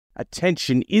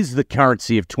Attention is the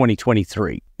currency of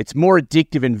 2023. It's more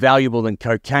addictive and valuable than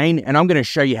cocaine, and I'm going to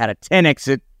show you how to 10x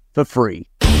it for free.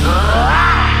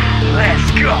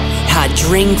 Let's go. I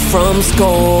drink from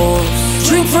skulls,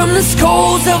 drink from the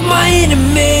skulls of my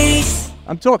enemies.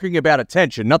 I'm talking about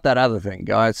attention, not that other thing,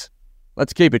 guys.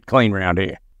 Let's keep it clean round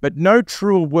here. But no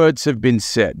truer words have been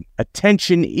said.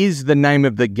 Attention is the name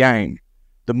of the game.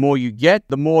 The more you get,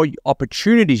 the more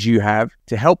opportunities you have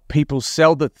to help people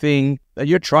sell the thing that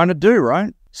you're trying to do,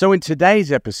 right? So in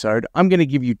today's episode, I'm going to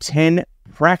give you 10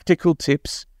 practical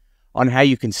tips on how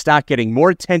you can start getting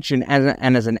more attention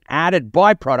and as an added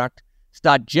byproduct,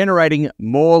 start generating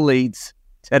more leads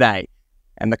today.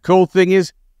 And the cool thing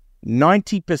is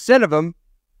 90% of them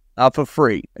are for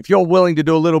free. If you're willing to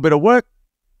do a little bit of work,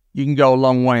 you can go a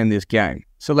long way in this game.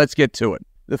 So let's get to it.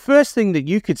 The first thing that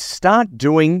you could start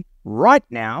doing right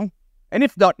now, and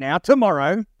if not now,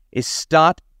 tomorrow, is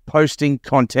start posting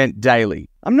content daily.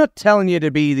 I'm not telling you to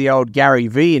be the old Gary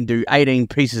Vee and do 18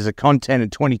 pieces of content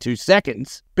in 22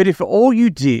 seconds, but if all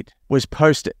you did was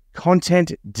post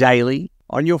content daily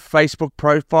on your Facebook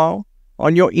profile,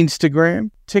 on your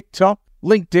Instagram, TikTok,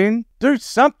 LinkedIn, do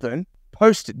something,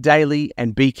 post daily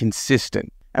and be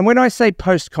consistent. And when I say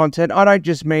post content, I don't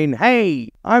just mean, hey,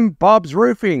 I'm Bob's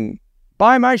Roofing,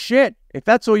 buy my shit. If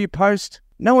that's all you post,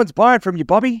 no one's buying from you,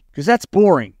 Bobby, because that's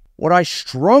boring. What I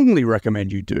strongly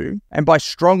recommend you do, and by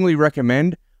strongly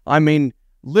recommend, I mean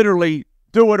literally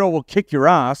do it or we'll kick your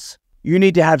ass, you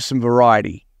need to have some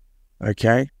variety,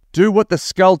 okay? Do what the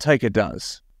Skull Taker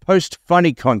does. Post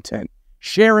funny content.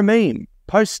 Share a meme.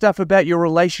 Post stuff about your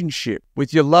relationship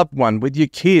with your loved one, with your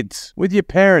kids, with your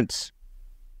parents.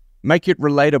 Make it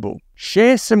relatable.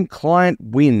 Share some client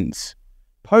wins.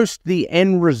 Post the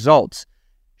end results.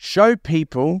 Show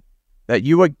people that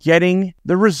you are getting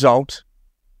the result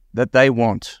that they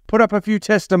want. Put up a few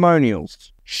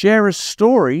testimonials. Share a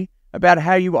story about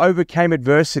how you overcame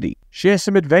adversity. Share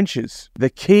some adventures. The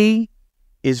key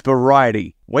is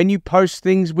variety. When you post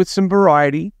things with some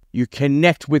variety, you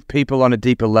connect with people on a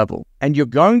deeper level. And you're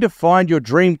going to find your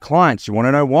dream clients. You want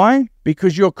to know why?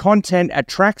 Because your content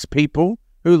attracts people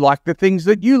who like the things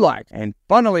that you like. And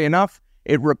funnily enough,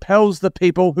 it repels the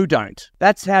people who don't.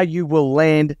 That's how you will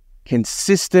land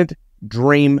consistent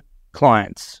dream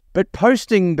clients. But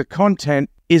posting the content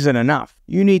isn't enough.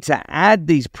 You need to add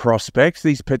these prospects,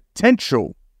 these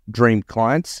potential dream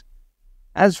clients,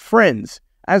 as friends,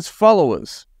 as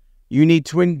followers. You need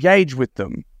to engage with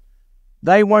them.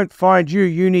 They won't find you.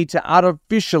 You need to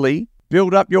artificially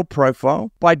build up your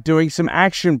profile by doing some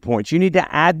action points. You need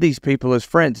to add these people as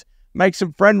friends. Make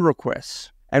some friend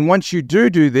requests. And once you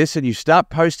do this and you start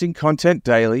posting content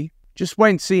daily, just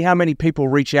wait and see how many people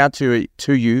reach out to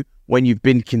you when you've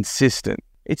been consistent.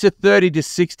 It's a 30 to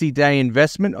 60 day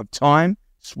investment of time,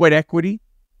 sweat equity,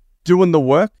 doing the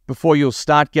work before you'll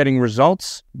start getting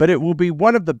results, but it will be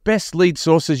one of the best lead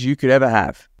sources you could ever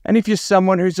have. And if you're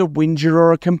someone who's a whinger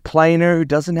or a complainer who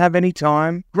doesn't have any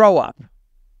time, grow up.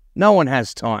 No one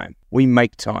has time. We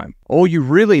make time. All you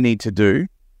really need to do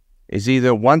is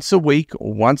either once a week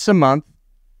or once a month,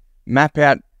 map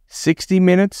out 60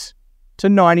 minutes to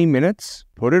 90 minutes,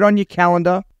 put it on your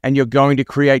calendar, and you're going to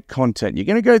create content. You're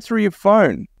going to go through your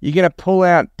phone. You're going to pull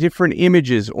out different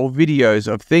images or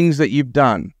videos of things that you've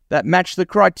done that match the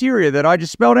criteria that I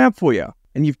just spelled out for you.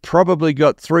 And you've probably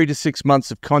got 3 to 6 months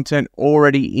of content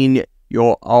already in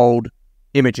your old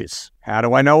images. How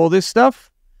do I know all this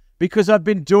stuff? Because I've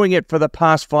been doing it for the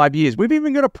past 5 years. We've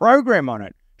even got a program on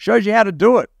it. Shows you how to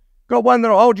do it. Got one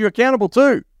that'll hold you accountable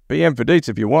too. BM for deets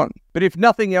if you want. But if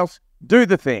nothing else, do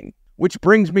the thing. Which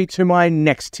brings me to my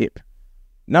next tip.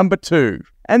 Number 2.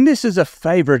 And this is a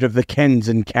favorite of the Kens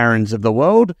and Karens of the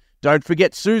world. Don't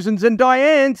forget Susans and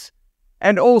Dianes.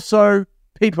 And also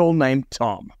people named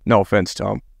Tom. No offense,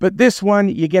 Tom. But this one,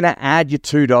 you're going to add your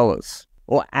 $2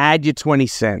 or add your 20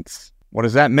 cents. What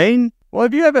does that mean? Well,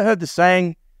 have you ever heard the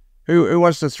saying, who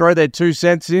wants to throw their 2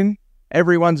 cents in?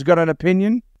 Everyone's got an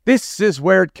opinion. This is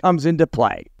where it comes into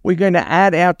play. We're going to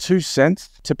add our 2 cents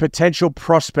to potential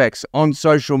prospects on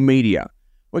social media.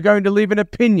 We're going to leave an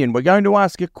opinion. We're going to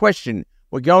ask a question.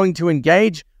 We're going to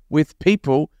engage with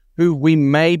people who we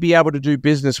may be able to do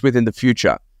business with in the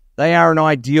future. They are an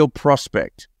ideal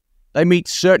prospect. They meet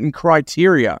certain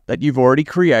criteria that you've already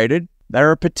created.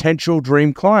 They're a potential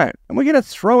dream client. And we're going to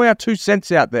throw our 2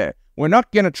 cents out there. We're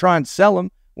not going to try and sell them.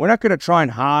 We're not going to try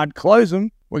and hard close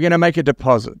them. We're going to make a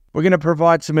deposit. We're going to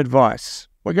provide some advice.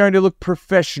 We're going to look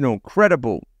professional,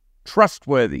 credible,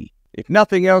 trustworthy. If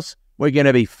nothing else, we're going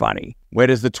to be funny. Where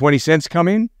does the 20 cents come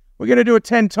in? We're going to do it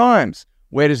 10 times.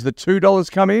 Where does the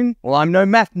 $2 come in? Well, I'm no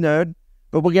math nerd,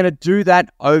 but we're going to do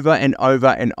that over and over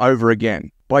and over again.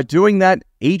 By doing that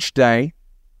each day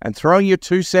and throwing your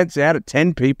 2 cents out at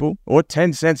 10 people or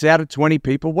 10 cents out at 20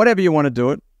 people, whatever you want to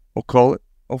do it or call it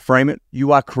or frame it,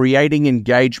 you are creating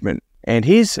engagement. And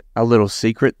here's a little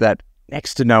secret that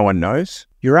next to no one knows.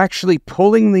 You're actually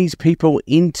pulling these people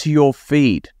into your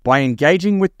feed. By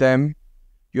engaging with them,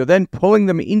 you're then pulling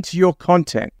them into your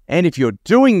content. And if you're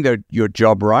doing your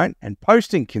job right and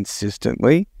posting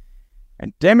consistently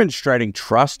and demonstrating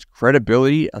trust,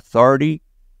 credibility, authority,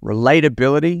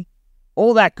 relatability,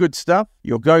 all that good stuff,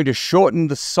 you're going to shorten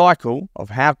the cycle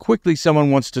of how quickly someone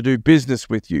wants to do business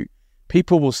with you.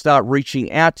 People will start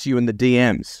reaching out to you in the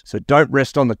DMs. So don't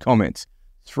rest on the comments.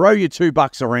 Throw your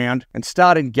 $2 around and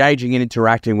start engaging and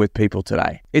interacting with people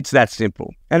today. It's that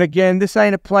simple. And again, this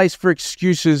ain't a place for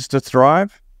excuses to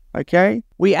thrive, okay?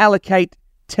 We allocate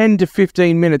 10 to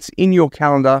 15 minutes in your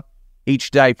calendar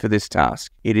each day for this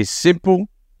task. It is simple.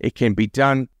 It can be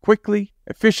done quickly,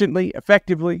 efficiently,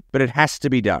 effectively, but it has to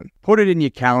be done. Put it in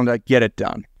your calendar, get it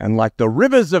done. And like the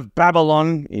rivers of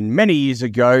Babylon in many years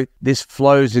ago, this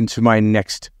flows into my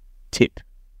next tip.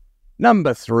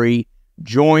 Number 3,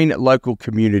 join local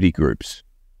community groups.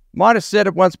 Might have said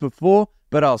it once before,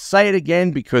 but I'll say it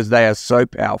again because they are so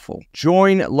powerful.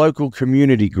 Join local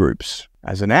community groups.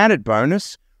 As an added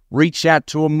bonus, reach out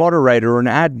to a moderator or an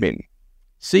admin.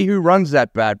 See who runs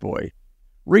that bad boy.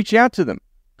 Reach out to them.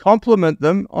 Compliment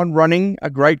them on running a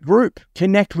great group.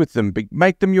 Connect with them.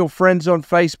 Make them your friends on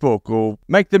Facebook or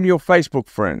make them your Facebook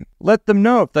friend. Let them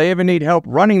know if they ever need help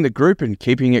running the group and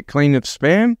keeping it clean of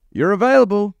spam. You're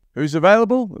available. Who's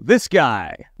available? This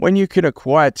guy. When you can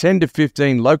acquire 10 to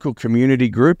 15 local community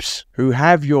groups who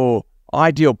have your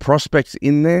ideal prospects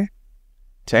in there,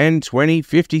 10, 20,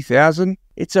 50,000,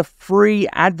 it's a free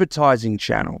advertising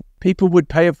channel. People would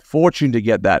pay a fortune to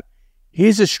get that.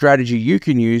 Here's a strategy you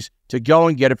can use to go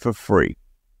and get it for free,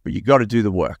 but you got to do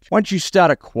the work. Once you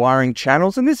start acquiring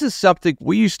channels, and this is something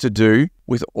we used to do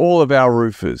with all of our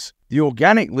roofers, the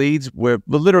organic leads were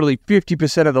literally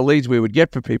 50% of the leads we would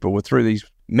get for people were through these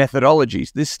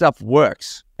methodologies. This stuff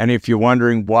works. And if you're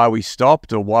wondering why we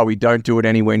stopped or why we don't do it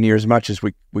anywhere near as much as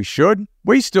we should,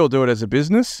 we still do it as a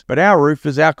business, but our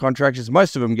roofers, our contractors,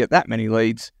 most of them get that many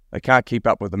leads. They can't keep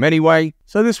up with them anyway.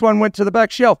 So this one went to the back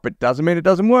shelf, but doesn't mean it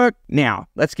doesn't work. Now,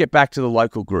 let's get back to the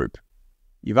local group.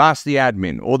 You've asked the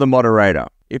admin or the moderator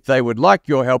if they would like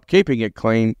your help keeping it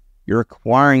clean. You're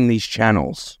acquiring these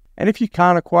channels. And if you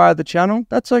can't acquire the channel,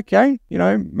 that's okay. You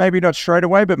know, maybe not straight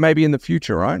away, but maybe in the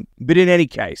future, right? But in any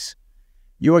case,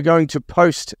 you are going to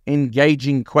post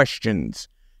engaging questions.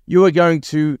 You are going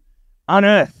to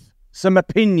unearth some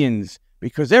opinions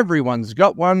because everyone's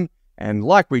got one. And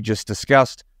like we just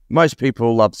discussed, most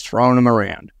people love throwing them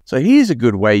around. So here's a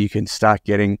good way you can start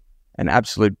getting an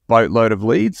absolute boatload of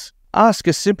leads. Ask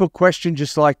a simple question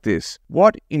just like this.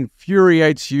 What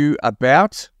infuriates you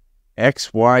about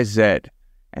XYZ?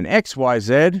 And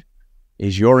XYZ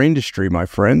is your industry, my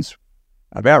friends.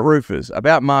 About roofers,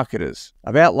 about marketers,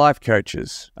 about life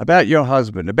coaches, about your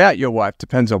husband, about your wife,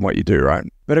 depends on what you do, right?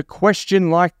 But a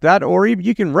question like that, or even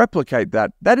you can replicate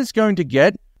that, that is going to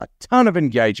get a ton of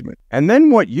engagement. And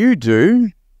then what you do,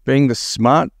 being the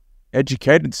smart,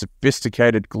 educated,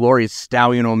 sophisticated, glorious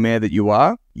stallion or mare that you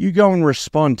are, you go and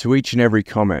respond to each and every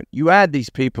comment. You add these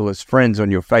people as friends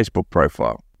on your Facebook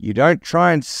profile. You don't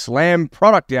try and slam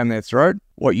product down their throat.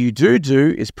 What you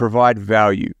do is provide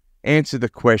value. Answer the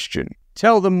question.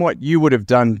 Tell them what you would have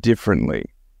done differently.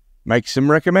 Make some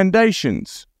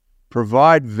recommendations.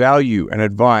 Provide value and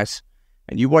advice.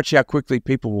 And you watch how quickly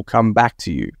people will come back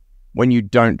to you when you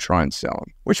don't try and sell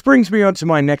them. Which brings me on to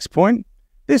my next point.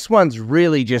 This one's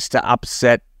really just to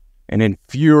upset and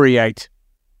infuriate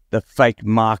the fake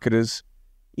marketers.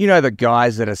 You know, the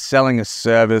guys that are selling a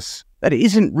service that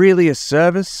isn't really a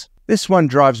service. This one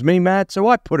drives me mad, so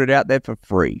I put it out there for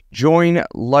free. Join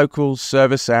local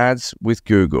service ads with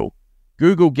Google.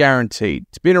 Google Guaranteed.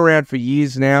 It's been around for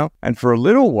years now, and for a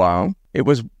little while, it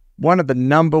was one of the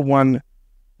number one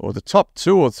or the top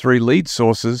 2 or 3 lead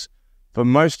sources for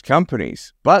most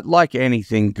companies. But like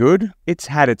anything good, it's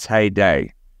had its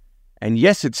heyday. And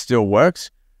yes, it still works,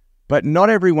 but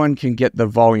not everyone can get the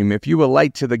volume. If you were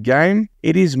late to the game,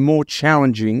 it is more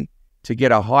challenging to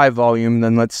get a high volume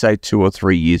than, let's say, 2 or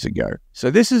 3 years ago.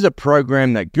 So this is a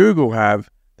program that Google have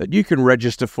that you can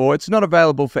register for. It's not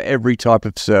available for every type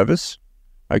of service,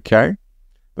 okay?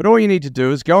 But all you need to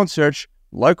do is go and search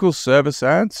local service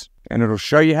ads, and it'll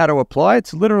show you how to apply.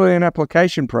 It's literally an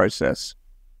application process.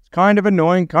 It's kind of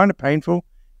annoying, kind of painful.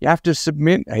 You have to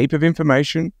submit a heap of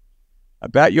information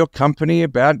about your company,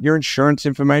 about your insurance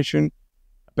information,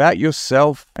 about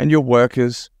yourself and your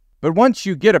workers. But once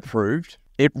you get approved,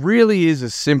 it really is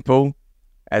as simple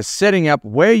as setting up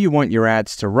where you want your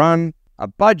ads to run, a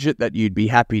budget that you'd be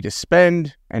happy to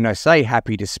spend. And I say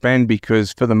happy to spend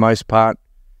because for the most part,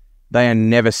 they are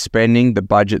never spending the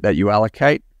budget that you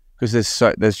allocate because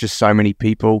there's just so many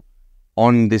people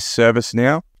on this service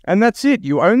now. And that's it.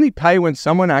 You only pay when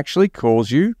someone actually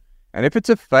calls you. And if it's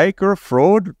a fake or a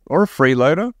fraud or a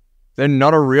freeloader, they're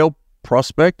not a real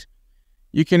prospect.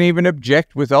 You can even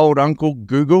object with old Uncle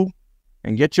Google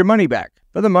and get your money back.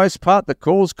 For the most part, the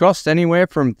calls cost anywhere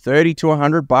from $30 to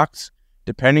 $100,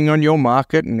 depending on your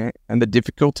market and the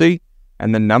difficulty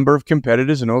and the number of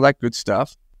competitors and all that good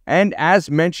stuff. And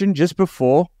as mentioned just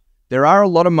before, there are a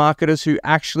lot of marketers who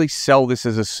actually sell this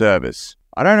as a service.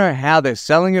 I don't know how they're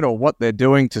selling it or what they're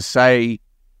doing to say,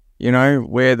 you know,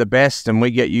 we're the best and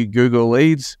we get you Google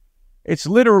leads. It's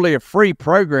literally a free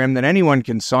program that anyone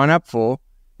can sign up for,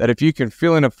 that if you can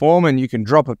fill in a form and you can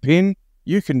drop a pin,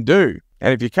 you can do.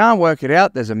 And if you can't work it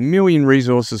out, there's a million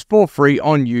resources for free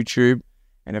on YouTube.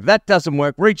 And if that doesn't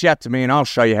work, reach out to me and I'll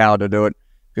show you how to do it.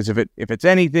 Because if it's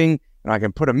anything, and I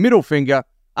can put a middle finger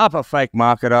up a fake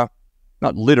marketer,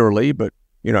 not literally, but,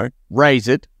 you know, raise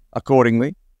it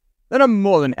accordingly, then I'm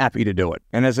more than happy to do it.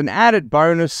 And as an added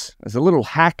bonus, as a little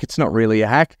hack, it's not really a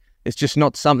hack. It's just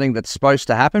not something that's supposed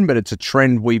to happen, but it's a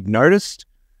trend we've noticed.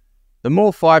 The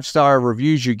more 5-star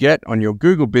reviews you get on your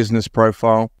Google business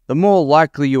profile, the more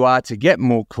likely you are to get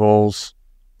more calls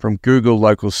from Google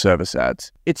local service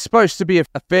ads. It's supposed to be a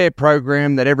fair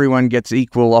program that everyone gets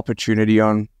equal opportunity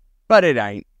on, but it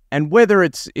ain't. And whether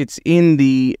it's in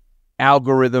the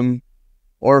algorithm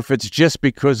or if it's just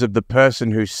because of the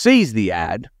person who sees the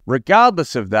ad,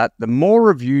 regardless of that, the more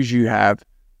reviews you have,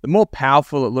 the more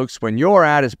powerful it looks when your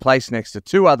ad is placed next to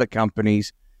 2 other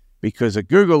companies, because a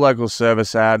Google local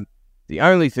service ad, the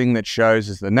only thing that shows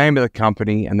is the name of the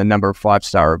company and the number of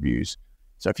 5-star reviews.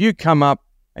 So if you come up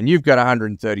and you've got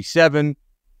 137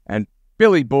 and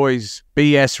Billy Boy's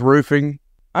BS Roofing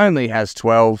only has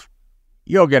 12,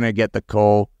 you're going to get the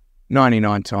call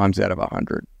 99 times out of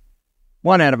 100.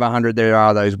 1 out of 100, there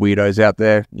are those weirdos out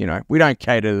there. You know, we don't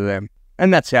cater to them.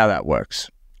 And that's how that works.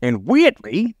 And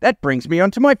weirdly, that brings me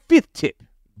on to my 5th tip.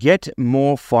 Get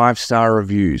more 5-star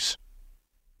reviews.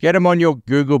 Get them on your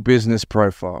Google business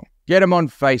profile. Get them on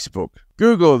Facebook.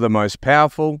 Google are the most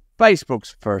powerful.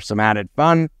 Facebook's for some added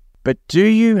fun. But do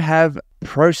you have a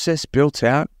process built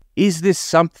out? Is this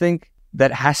something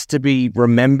that has to be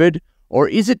remembered, or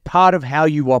is it part of how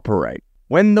you operate?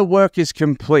 When the work is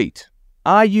complete,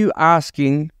 are you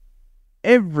asking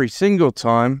every single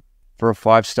time for a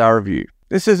 5-star review?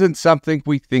 This isn't something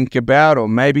we think about, or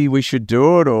maybe we should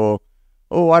do it, or,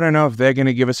 oh, I don't know if they're going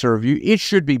to give us a review. It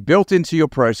should be built into your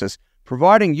process,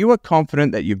 providing you are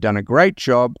confident that you've done a great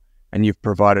job and you've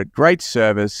provided great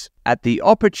service at the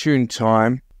opportune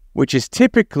time, which is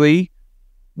typically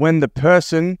when the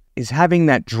person is having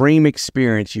that dream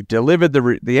experience. You've delivered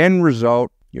the end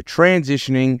result. You're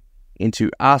transitioning into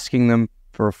asking them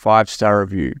for a 5-star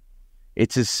review.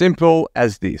 It's as simple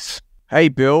as this. Hey,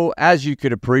 Bill, as you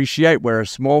could appreciate, we're a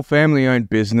small family-owned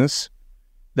business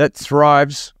that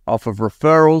thrives off of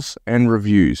referrals and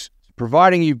reviews.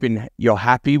 Providing you're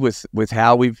happy with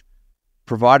how we've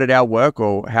provided our work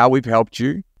or how we've helped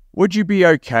you, would you be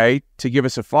okay to give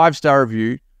us a 5-star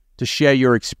review to share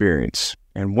your experience?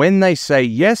 And when they say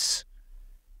yes,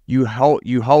 you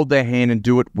hold their hand and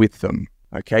do it with them.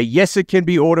 Okay, yes, it can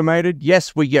be automated.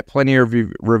 Yes, we get plenty of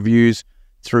reviews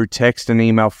through text and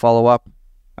email follow-up.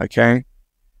 Okay,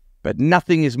 but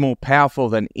nothing is more powerful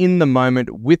than in the moment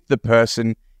with the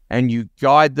person, and you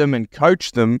guide them and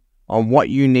coach them on what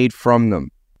you need from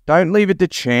them. Don't leave it to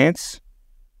chance.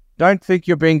 Don't think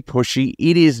you're being pushy.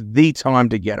 It is the time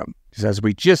to get them. Because as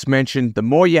we just mentioned, the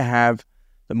more you have,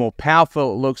 the more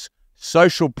powerful it looks.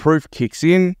 Social proof kicks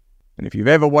in. And if you've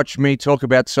ever watched me talk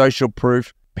about social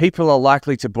proof, people are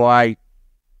likely to buy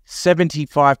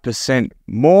 75%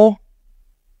 more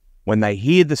when they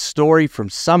hear the story from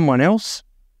someone else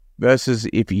versus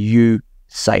if you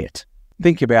say it.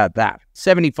 Think about that.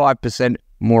 75%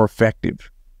 more effective.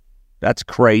 That's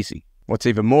crazy. What's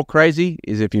even more crazy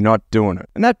is if you're not doing it.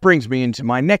 And that brings me into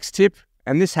my next tip,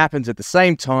 and this happens at the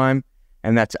same time,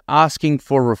 and that's asking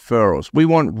for referrals. We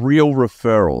want real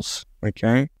referrals,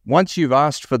 okay? Once you've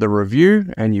asked for the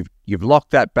review and you've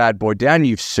locked that bad boy down,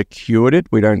 you've secured it.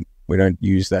 We don't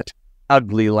use that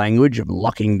ugly language of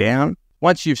locking down.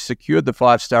 Once you've secured the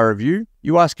 5-star review,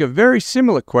 you ask a very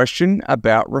similar question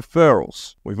about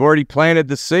referrals. We've already planted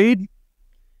the seed.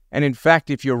 And in fact,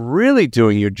 if you're really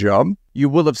doing your job, you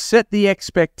will have set the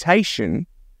expectation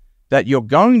that you're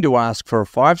going to ask for a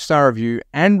 5-star review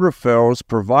and referrals,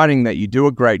 providing that you do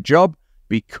a great job,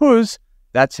 because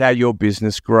that's how your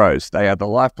business grows. They are the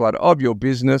lifeblood of your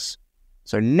business.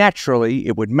 So naturally,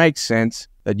 it would make sense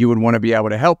that you would want to be able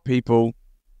to help people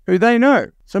who they know.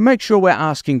 So make sure we're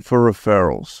asking for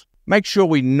referrals. Make sure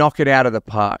we knock it out of the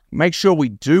park. Make sure we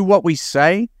do what we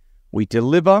say, we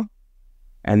deliver,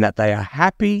 and that they are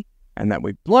happy and that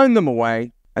we've blown them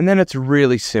away. And then it's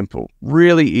really simple,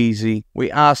 really easy.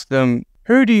 We ask them,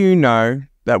 who do you know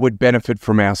that would benefit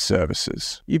from our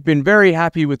services? You've been very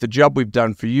happy with the job we've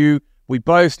done for you. We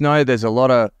both know there's a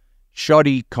lot of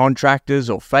shoddy contractors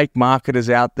or fake marketers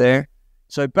out there.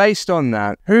 So based on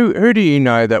that, who do you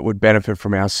know that would benefit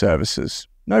from our services?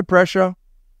 No pressure.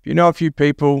 If you know a few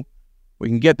people, we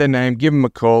can get their name, give them a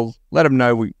call, let them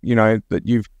know that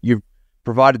you've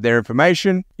provided their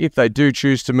information. If they do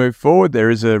choose to move forward, there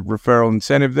is a referral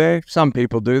incentive there. Some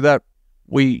people do that.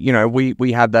 We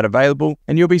have that available,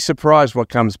 and you'll be surprised what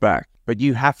comes back. But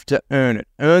you have to earn it.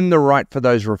 Earn the right for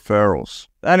those referrals.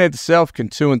 That in itself can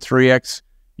 2 and 3x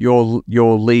your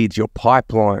leads, your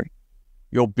pipeline,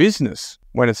 your business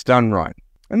when it's done right.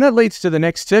 And that leads to the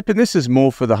next step, and this is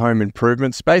more for the home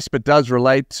improvement space, but does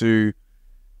relate to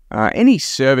any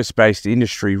service-based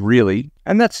industry, really,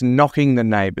 and that's knocking the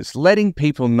neighbors, letting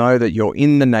people know that you're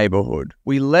in the neighborhood.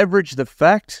 We leverage the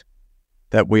fact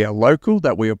that we are local,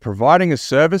 that we are providing a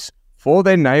service for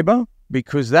their neighbor,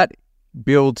 because that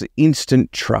builds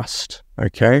instant trust,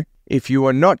 okay? If you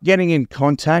are not getting in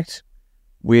contact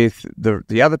with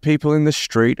the other people in the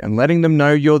street and letting them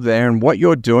know you're there and what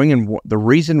you're doing and the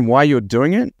reason why you're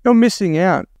doing it, you're missing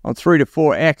out on 3 to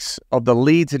 4x of the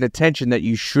leads and attention that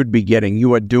you should be getting.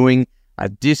 You are doing a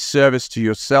disservice to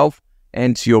yourself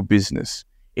and to your business.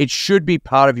 It should be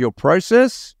part of your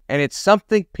process, and it's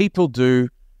something people do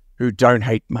who don't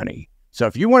hate money. So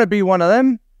if you want to be one of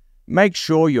them, make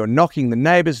sure you're knocking the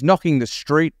neighbors, knocking the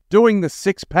street, doing the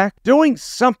 6-pack, doing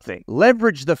something.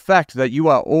 Leverage the fact that you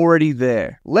are already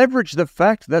there. Leverage the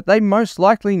fact that they most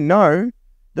likely know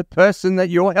the person that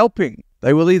you're helping.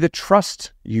 They will either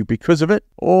trust you because of it,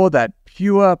 or that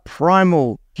pure,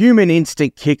 primal human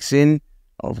instinct kicks in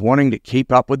of wanting to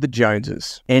keep up with the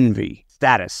Joneses. Envy,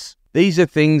 status. These are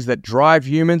things that drive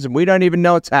humans, and we don't even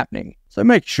know it's happening. So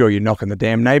make sure you're knocking the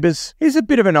damn neighbors. Here's a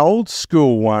bit of an old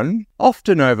school one,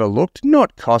 often overlooked,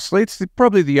 not costly. It's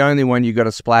probably the only one you got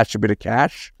to splash a bit of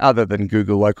cash, other than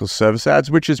Google local service ads,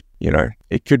 which is,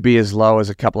 it could be as low as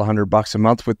a couple of $100 a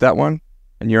month with that one,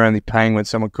 and you're only paying when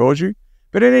someone calls you.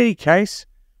 But in any case,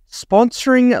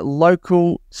 sponsoring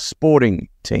local sporting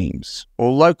teams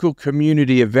or local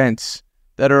community events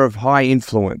that are of high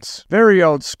influence. Very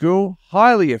old school,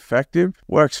 highly effective,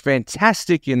 works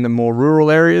fantastic in the more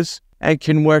rural areas, and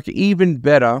can work even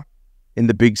better in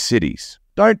the big cities.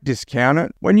 Don't discount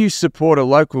it. When you support a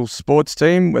local sports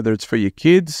team, whether it's for your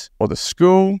kids or the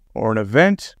school or an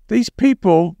event, these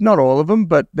people, not all of them,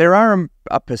 but there are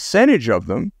a percentage of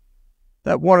them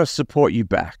that want to support you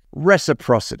back.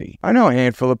 Reciprocity. I know a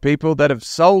handful of people that have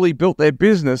solely built their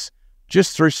business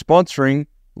just through sponsoring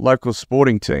local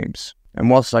sporting teams. And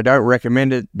whilst I don't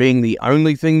recommend it being the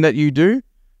only thing that you do,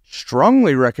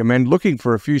 strongly recommend looking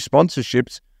for a few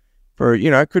sponsorships for,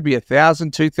 it could be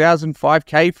 $1,000, $2,000,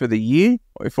 $5,000 for the year.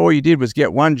 If all you did was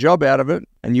get one job out of it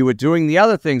and you were doing the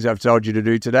other things I've told you to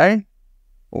do today,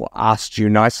 or asked you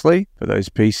nicely for those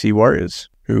PC warriors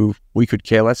who we could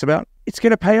care less about, it's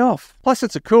going to pay off. Plus,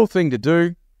 it's a cool thing to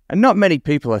do, and not many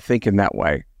people are thinking that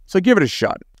way. So give it a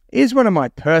shot. Here's one of my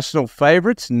personal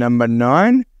favorites, number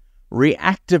 9.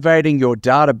 Reactivating your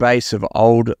database of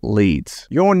old leads.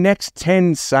 Your next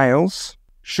 10 sales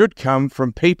should come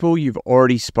from people you've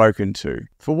already spoken to.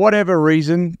 For whatever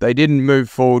reason, they didn't move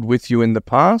forward with you in the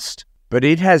past, but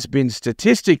it has been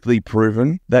statistically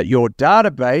proven that your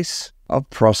database of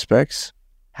prospects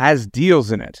has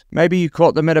deals in it. Maybe you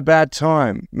caught them at a bad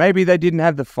time. Maybe they didn't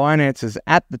have the finances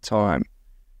at the time.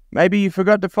 Maybe you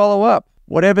forgot to follow up.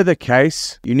 Whatever the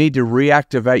case, you need to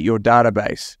reactivate your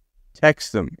database.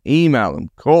 Text them, email them,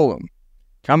 call them,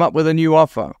 come up with a new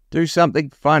offer, do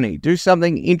something funny, do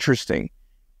something interesting,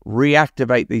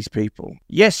 reactivate these people.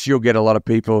 Yes, you'll get a lot of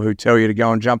people who tell you to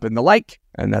go and jump in the lake,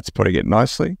 and that's putting it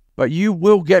nicely, but you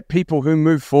will get people who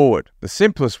move forward. The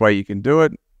simplest way you can do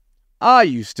it, are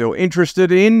you still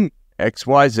interested in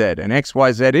XYZ? And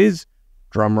XYZ is,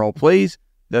 drumroll please,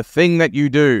 the thing that you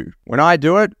do. When I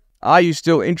do it, are you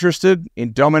still interested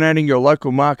in dominating your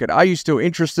local market? Are you still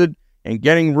interested in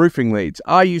getting roofing leads?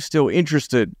 Are you still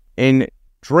interested in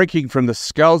drinking from the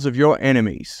skulls of your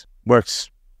enemies?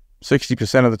 Works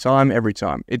 60% of the time, every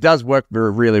time. It does work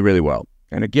really, really well.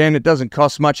 And again, it doesn't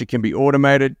cost much. It can be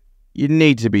automated. You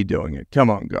need to be doing it.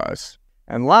 Come on, guys.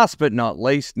 And last but not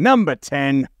least, number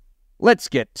 10. Let's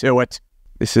get to it.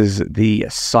 This is the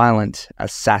silent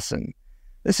assassin.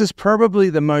 This is probably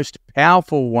the most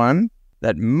powerful one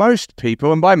that most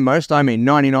people, and by most I mean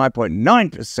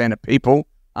 99.9% of people,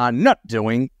 are not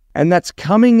doing, and that's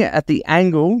coming at the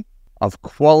angle of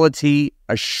quality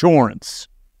assurance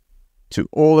to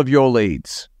all of your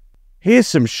leads. Here's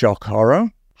some shock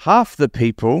horror. Half the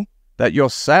people that your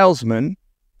salesman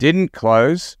didn't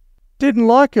close didn't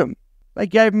like them. They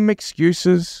gave them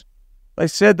excuses. They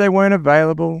said they weren't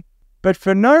available, but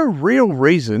for no real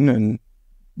reason, and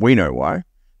we know why,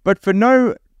 but for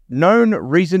no known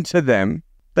reason to them,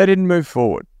 they didn't move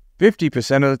forward.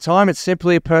 50% of the time, it's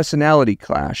simply a personality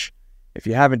clash. If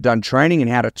you haven't done training in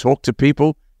how to talk to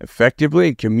people effectively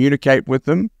and communicate with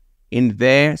them in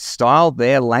their style,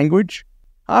 their language,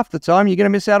 half the time you're going to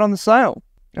miss out on the sale,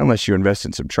 unless you invest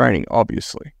in some training,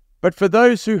 obviously. But for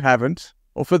those who haven't,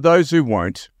 or for those who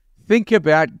won't, think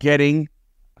about getting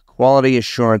a quality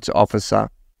assurance officer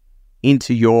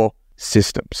into your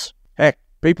systems. Heck,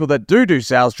 people that do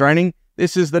sales training,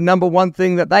 this is the number one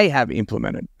thing that they have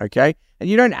implemented, okay? And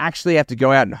you don't actually have to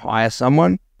go out and hire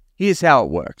someone. Here's how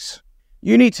it works.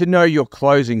 You need to know your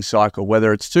closing cycle,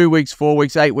 whether it's 2 weeks, 4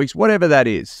 weeks, 8 weeks, whatever that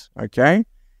is, okay?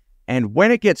 And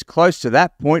when it gets close to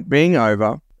that point being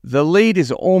over, the lead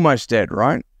is almost dead,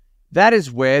 right? That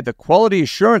is where the quality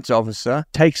assurance officer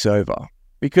takes over.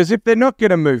 Because if they're not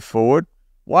going to move forward,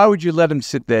 why would you let them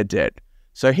sit there dead?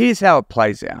 So here's how it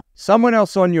plays out. Someone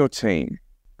else on your team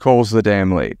calls the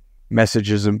damn lead,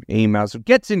 messages them, emails them,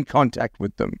 gets in contact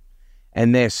with them.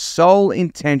 And their sole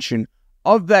intention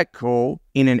of that call,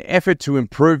 in an effort to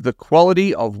improve the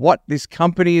quality of what this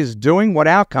company is doing, what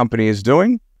our company is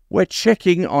doing, we're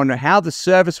checking on how the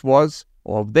service was,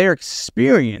 or their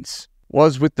experience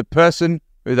was with the person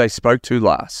who they spoke to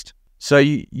last. So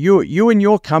you and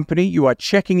your company, you are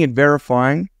checking and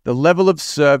verifying the level of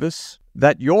service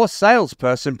that your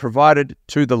salesperson provided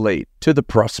to the lead, to the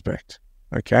prospect,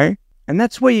 okay? And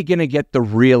that's where you're going to get the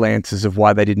real answers of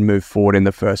why they didn't move forward in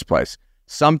the first place.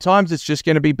 Sometimes it's just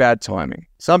going to be bad timing.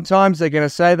 Sometimes they're going to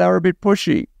say they were a bit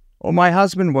pushy, or my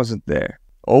husband wasn't there,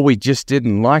 or we just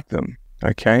didn't like them,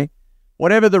 okay?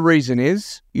 Whatever the reason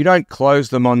is, you don't close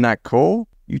them on that call.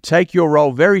 You take your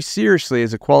role very seriously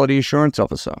as a quality assurance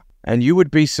officer, and you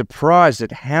would be surprised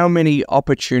at how many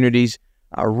opportunities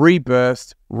are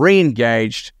rebirthed,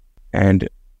 re-engaged, and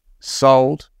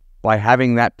sold by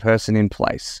having that person in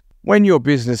place. When your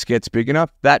business gets big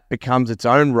enough, that becomes its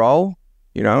own role,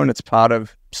 and it's part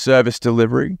of service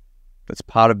delivery. That's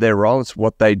part of their role. It's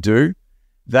what they do.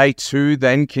 They too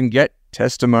then can get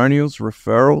testimonials,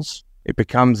 referrals. It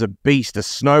becomes a beast, a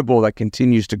snowball that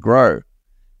continues to grow.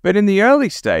 But in the early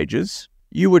stages,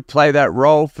 you would play that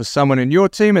role for someone in your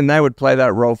team and they would play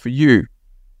that role for you,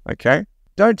 okay?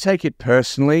 Don't take it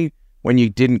personally when you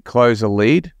didn't close a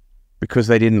lead because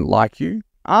they didn't like you.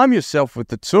 Arm yourself with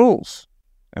the tools.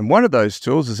 And one of those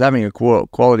tools is having a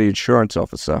quality assurance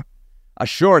officer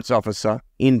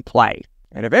in play.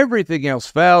 And if everything else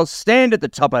fails, stand at the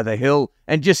top of the hill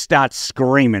and just start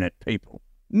screaming at people.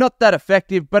 Not that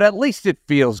effective, but at least it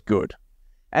feels good.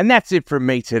 And that's it from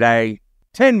me today.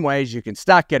 10 ways you can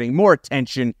start getting more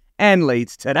attention and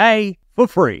leads today for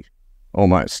free.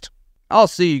 Almost. I'll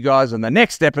see you guys on the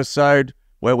next episode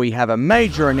where we have a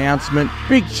major announcement,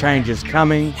 big changes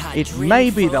coming. It may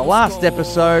be the last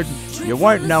episode. You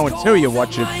won't know until you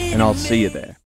watch it, and I'll see you there.